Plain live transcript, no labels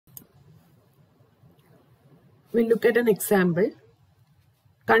We'll look at an example.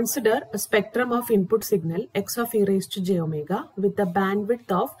 Consider a spectrum of input signal x of e raised to j omega with a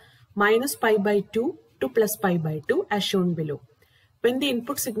bandwidth of minus pi by 2 to plus pi by 2 as shown below. When the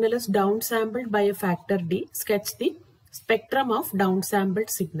input signal is downsampled by a factor d, sketch the spectrum of downsampled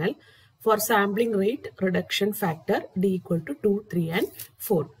signal for sampling rate reduction factor d equal to 2, 3 and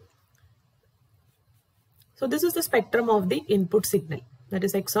 4. So this is the spectrum of the input signal, that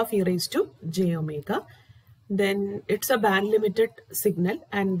is x of e raised to j omega. Then it's a band limited signal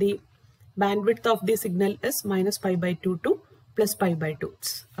and the bandwidth of the signal is minus pi by 2 to plus pi by 2.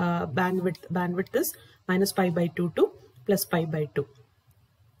 Bandwidth is minus pi by 2 to plus pi by 2.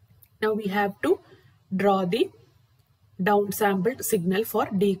 Now we have to draw the downsampled signal for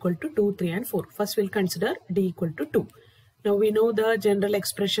d equal to 2, 3 and 4. First we'll consider d equal to 2. Now we know the general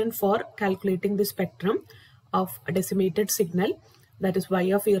expression for calculating the spectrum of a decimated signal, that is y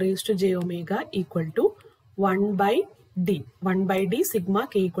of e raised to j omega equal to 1 by d. 1 by d sigma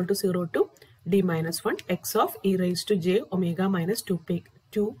k equal to 0 to d minus 1 x of e raised to j omega minus 2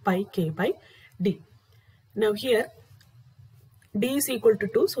 pi k by d. Now here d is equal to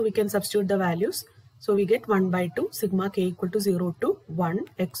 2, so we can substitute the values. So we get 1 by 2 sigma k equal to 0 to 1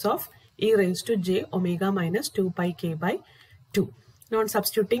 x of e raised to j omega minus 2 pi k by 2. Now on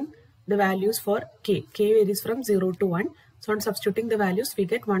substituting the values for k varies from 0 to 1. So on substituting the values, we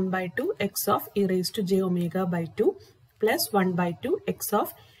get 1 by 2 x of e raised to j omega by 2 plus 1 by 2 x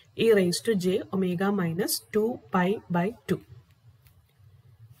of e raised to j omega minus 2 pi by 2.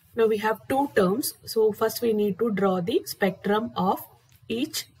 Now we have two terms. So first we need to draw the spectrum of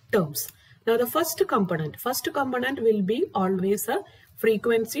each terms. Now the first component will be always a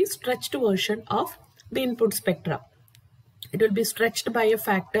frequency stretched version of the input spectra. It will be stretched by a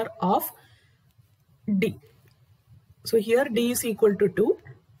factor of d. So here d is equal to 2.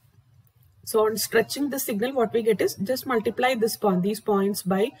 So on stretching the signal, what we get is just multiply these points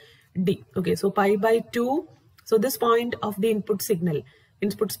by d. Okay, so pi by 2. So this point of the input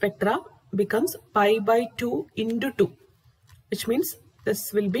spectra becomes pi by 2 into 2, which means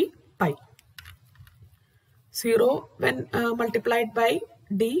this will be pi. 0 when multiplied by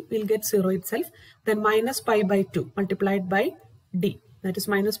d will get 0 itself. Then minus pi by 2 multiplied by d, that is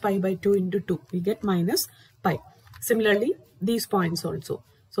minus pi by 2 into 2, we get minus pi. Similarly, these points also.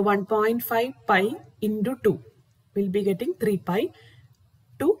 So 1.5 pi into 2 will be getting 3 pi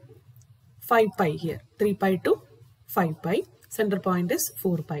to 5 pi here. 3 pi to 5 pi. Center point is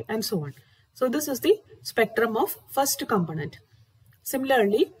 4 pi and so on. So this is the spectrum of first component.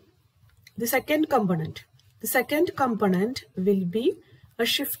 Similarly, the second component. The second component will be a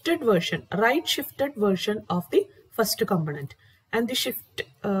shifted version, right shifted version of the first component. And the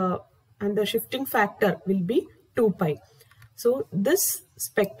shifting factor will be 2 pi. So this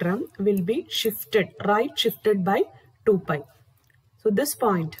spectrum will be shifted, right shifted by 2 pi. So this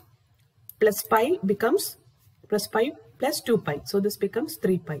point plus pi becomes plus pi plus 2 pi. So this becomes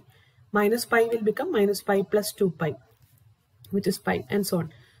 3 pi. Minus pi will become minus pi plus 2 pi, which is pi, and so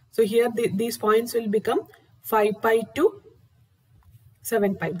on. So here these points will become 5 pi to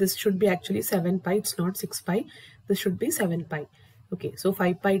 7 pi. This should be actually 7 pi. It's not 6 pi. This should be 7 pi. Okay, so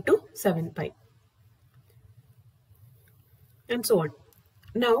 5 pi to 7 pi. And so on.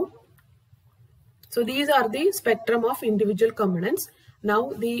 Now, so these are the spectrum of individual components.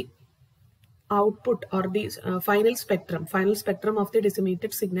 Now the output or the final spectrum of the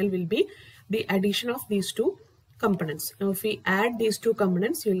decimated signal will be the addition of these two components. Now if we add these two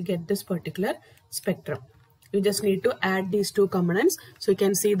components, you will get this particular spectrum. You just need to add these two components. So you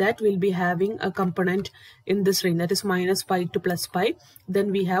can see that we'll be having a component in this range, that is minus pi to plus pi.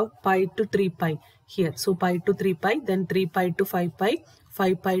 Then we have pi to 3 pi here. So pi to 3 pi, then 3 pi to 5 pi,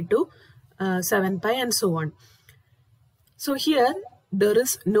 5 pi to 7 pi and so on. So here there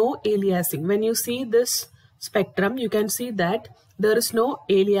is no aliasing. When you see this spectrum, you can see that there is no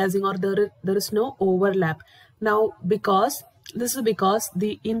aliasing or there is no overlap. Now because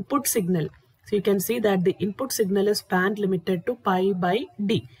the input signal, so you can see that the input signal is band limited to pi by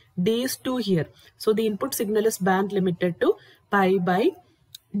d. D is 2 here. So the input signal is band limited to pi by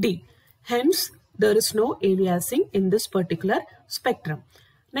d. Hence, there is no aliasing in this particular spectrum.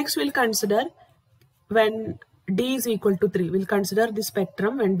 Next, we'll consider when d is equal to 3. We'll consider the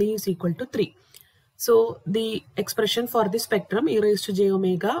spectrum when d is equal to 3. So the expression for the spectrum e raised to j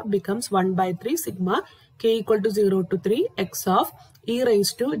omega becomes 1 by 3 sigma k equal to 0 to 3 x of e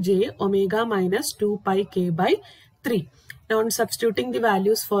raised to j omega minus 2 pi k by 3. Now on substituting the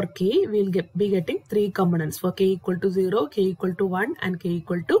values for k, we will be getting 3 components for k equal to 0, k equal to 1 and k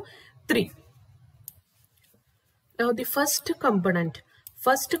equal to 3. Now the first component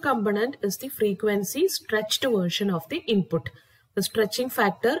first component is the frequency stretched version of the input. The stretching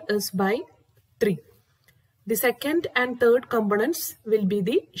factor is by 3. The second and third components will be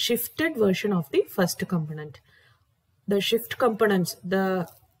the shifted version of the first component. The shift components,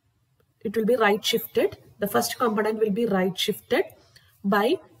 it will be right shifted. The first component will be right shifted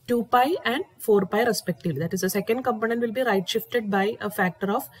by 2 pi and 4 pi respectively. That is, the second component will be right shifted by a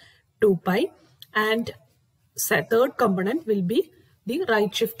factor of 2 pi, and third component will be the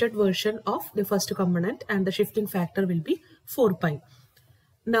right shifted version of the first component, and the shifting factor will be 4 pi.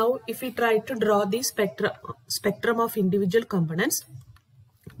 Now, if we try to draw the spectrum of individual components,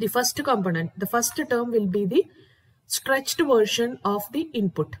 the first component, the first term will be the stretched version of the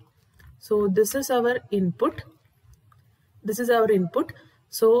input. So this is our input. This is our input.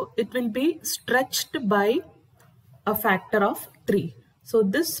 So it will be stretched by a factor of 3. So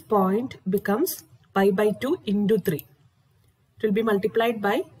this point becomes pi by 2 into 3. It will be multiplied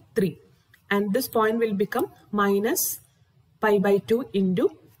by 3. And this point will become minus pi by 2 into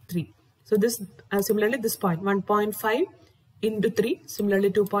 3. So this similarly this point 1.5 into 3, similarly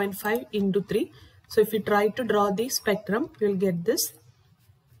 2.5 into 3. So if we try to draw the spectrum, we will get this.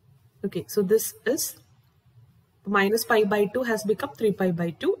 Okay, so this is minus pi by 2 has become 3 pi by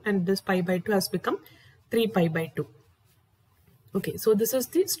 2, and this pi by 2 has become 3 pi by 2. Okay, so this is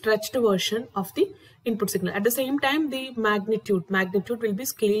the stretched version of the input signal. At the same time, the magnitude will be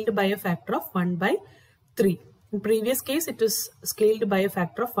scaled by a factor of 1 by 3. In previous case, it is scaled by a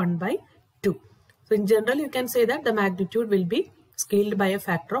factor of 1 by 2. So in general, you can say that the magnitude will be scaled by a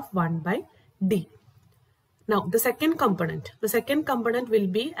factor of 1 by d. Now, the second component will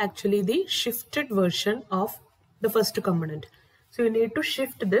be actually the shifted version of the first component. So you need to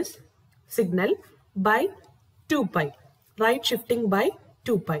shift this signal by 2 pi, right shifting by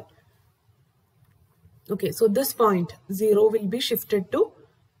 2 pi. Okay, so this point 0 will be shifted to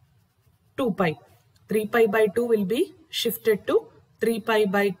 2 pi. 3 pi by 2 will be shifted to 3 pi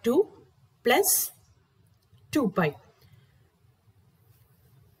by 2 plus 2 pi.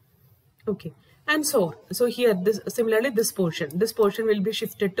 Okay, and so on. So here, similarly this portion will be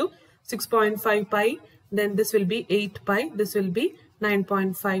shifted to 6.5 pi, then this will be 8 pi, this will be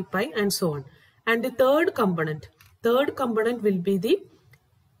 9.5 pi, and so on. And the third component will be the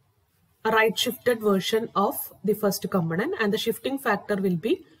right shifted version of the first component, and the shifting factor will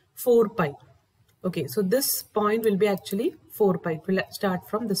be 4 pi. Okay, so this point will be actually 4 pi. We'll start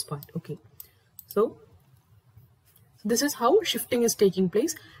from this point. Okay, so this is how shifting is taking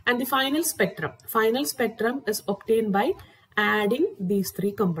place. And the final spectrum is obtained by adding these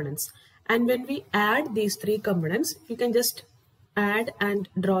 3 components. And when we add these 3 components, you can just add and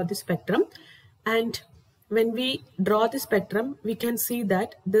draw the spectrum. And when we draw the spectrum, we can see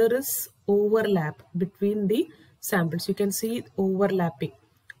that there is overlap between the samples. You can see overlapping.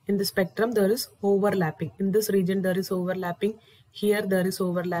 In the spectrum, there is overlapping. In this region, there is overlapping. Here, there is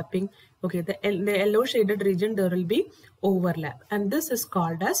overlapping. Okay, the yellow shaded region, there will be overlap. And this is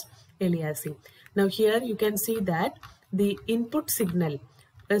called as aliasing. Now, here you can see that the input signal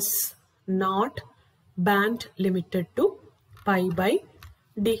is not band limited to pi by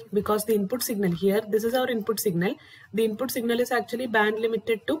d, because the input signal here, this is our input signal. The input signal is actually band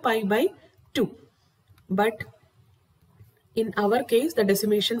limited to pi by 2. But in our case, the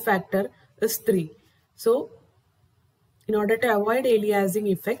decimation factor is 3. So, in order to avoid aliasing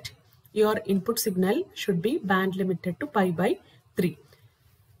effect, your input signal should be band limited to pi by 3.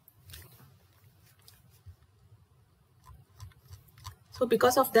 So,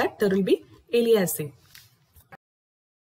 because of that, there will be aliasing.